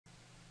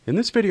In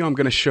this video, I'm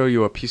going to show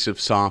you a piece of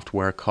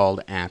software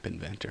called App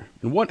Inventor.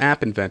 And what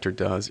App Inventor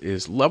does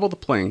is level the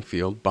playing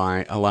field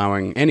by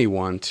allowing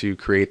anyone to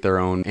create their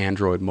own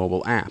Android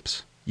mobile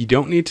apps. You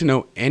don't need to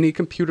know any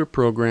computer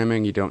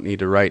programming, you don't need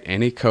to write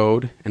any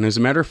code, and as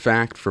a matter of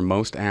fact, for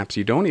most apps,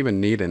 you don't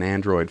even need an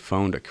Android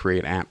phone to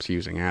create apps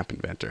using App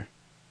Inventor.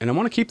 And I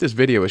want to keep this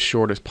video as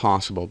short as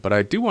possible, but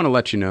I do want to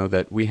let you know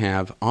that we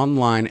have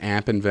online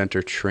App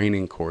Inventor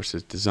training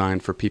courses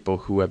designed for people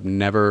who have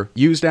never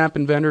used App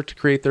Inventor to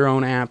create their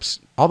own apps,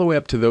 all the way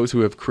up to those who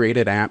have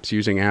created apps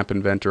using App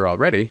Inventor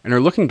already and are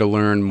looking to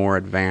learn more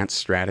advanced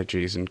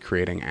strategies in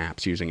creating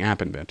apps using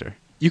App Inventor.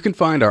 You can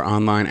find our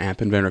online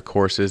App Inventor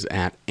courses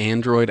at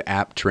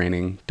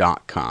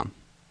androidapptraining.com.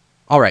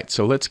 Alright,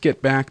 so let's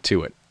get back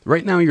to it.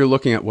 Right now you're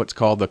looking at what's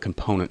called the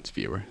Components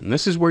Viewer, and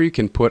this is where you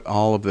can put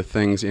all of the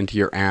things into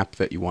your app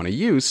that you want to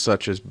use,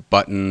 such as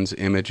buttons,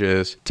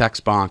 images,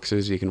 text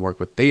boxes. You can work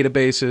with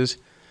databases.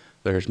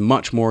 There's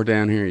much more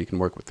down here. You can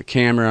work with the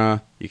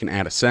camera. You can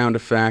add a sound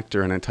effect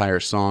or an entire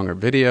song or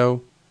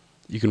video.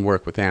 You can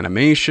work with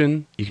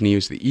animation. You can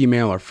use the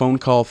email or phone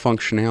call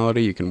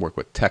functionality. You can work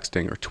with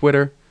texting or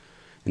Twitter.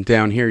 And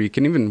down here, you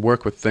can even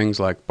work with things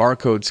like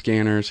barcode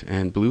scanners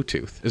and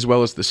Bluetooth, as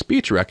well as the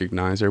speech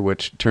recognizer,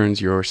 which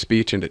turns your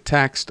speech into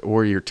text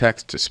or your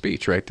text to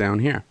speech right down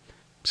here.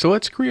 So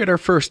let's create our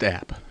first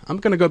app. I'm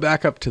going to go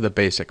back up to the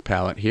basic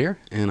palette here,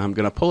 and I'm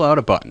going to pull out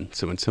a button.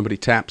 So when somebody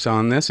taps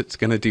on this, it's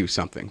going to do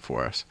something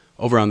for us.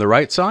 Over on the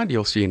right side,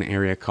 you'll see an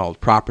area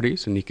called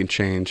Properties, and you can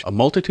change a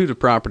multitude of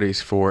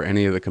properties for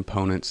any of the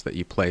components that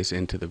you place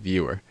into the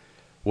viewer.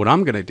 What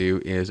I'm going to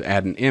do is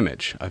add an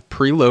image. I've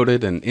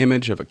preloaded an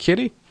image of a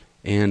kitty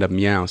and a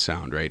meow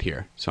sound right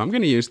here. So I'm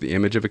going to use the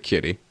image of a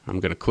kitty. I'm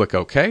going to click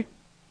OK.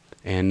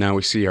 And now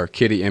we see our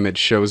kitty image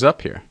shows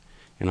up here.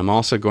 And I'm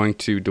also going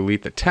to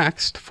delete the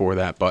text for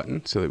that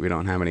button so that we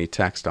don't have any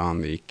text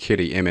on the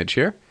kitty image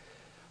here.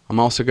 I'm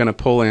also going to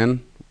pull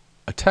in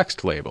a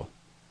text label.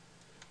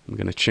 I'm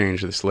going to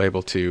change this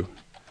label to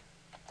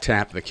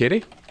tap the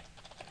kitty.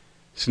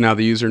 So now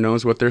the user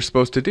knows what they're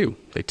supposed to do.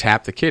 They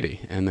tap the kitty,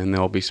 and then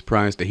they'll be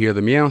surprised to hear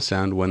the meow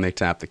sound when they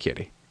tap the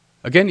kitty.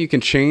 Again, you can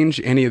change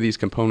any of these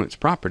components'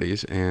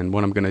 properties, and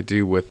what I'm going to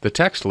do with the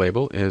text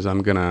label is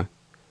I'm going to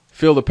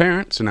fill the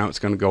parent, so now it's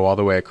going to go all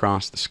the way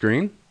across the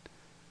screen.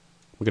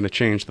 I'm going to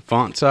change the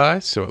font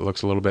size so it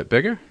looks a little bit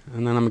bigger,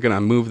 and then I'm going to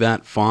move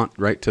that font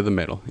right to the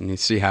middle, and you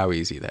see how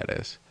easy that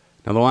is.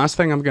 Now the last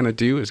thing I'm going to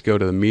do is go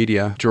to the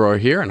media drawer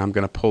here, and I'm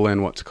going to pull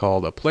in what's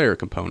called a player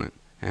component.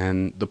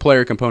 And the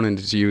player component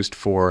is used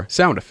for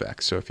sound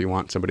effects. So if you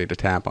want somebody to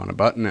tap on a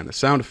button and a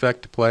sound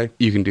effect to play,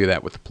 you can do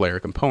that with the player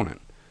component.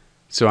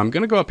 So I'm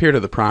going to go up here to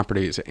the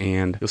properties,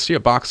 and you'll see a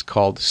box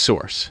called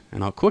Source.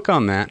 And I'll click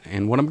on that,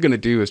 and what I'm going to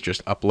do is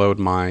just upload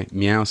my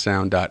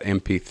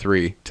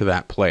meowsound.mp3 to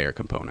that player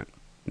component.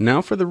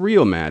 Now for the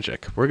real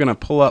magic, we're going to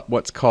pull up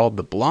what's called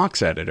the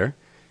blocks editor.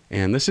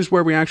 And this is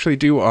where we actually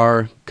do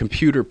our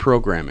computer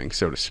programming,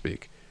 so to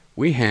speak.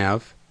 We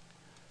have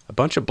a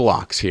bunch of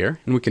blocks here,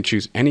 and we can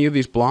choose any of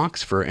these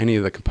blocks for any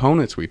of the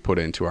components we put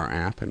into our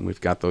app, and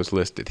we've got those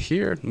listed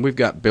here. And we've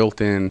got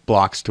built-in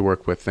blocks to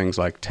work with things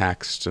like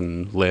text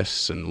and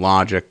lists and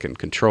logic and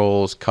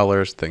controls,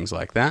 colors, things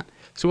like that.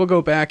 So we'll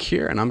go back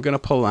here, and I'm going to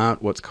pull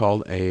out what's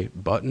called a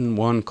button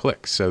one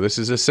click. So this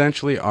is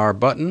essentially our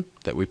button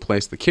that we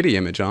place the kitty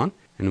image on,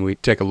 and we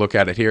take a look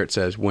at it here. It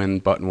says when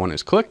button one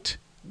is clicked,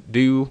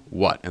 do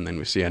what? And then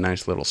we see a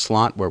nice little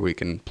slot where we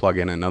can plug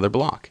in another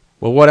block.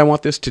 Well, what I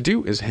want this to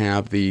do is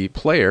have the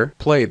player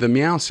play the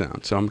meow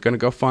sound. So I'm going to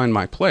go find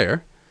my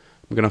player.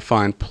 I'm going to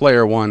find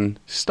player one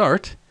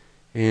start,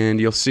 and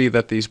you'll see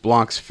that these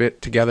blocks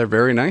fit together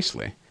very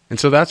nicely.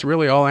 And so that's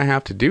really all I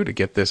have to do to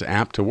get this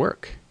app to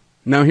work.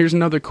 Now here's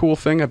another cool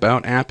thing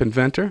about App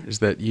Inventor is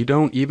that you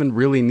don't even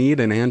really need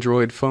an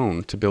Android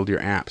phone to build your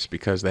apps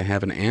because they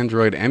have an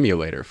Android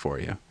emulator for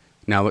you.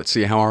 Now let's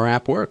see how our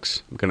app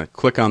works. I'm going to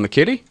click on the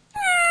kitty,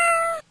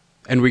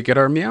 and we get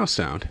our meow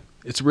sound.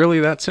 It's really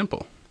that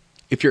simple.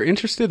 If you're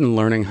interested in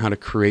learning how to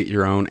create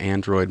your own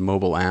Android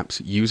mobile apps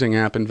using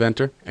App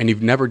Inventor, and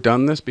you've never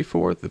done this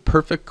before, the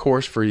perfect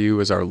course for you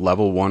is our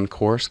Level 1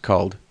 course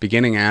called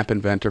Beginning App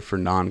Inventor for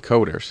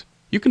Non-Coders.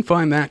 You can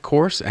find that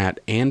course at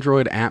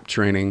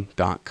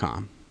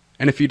androidapptraining.com.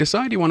 And if you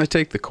decide you want to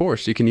take the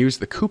course, you can use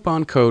the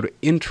coupon code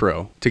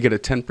INTRO to get a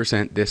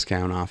 10%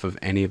 discount off of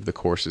any of the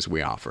courses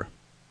we offer.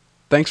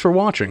 Thanks for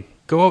watching.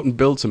 Go out and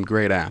build some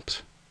great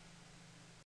apps.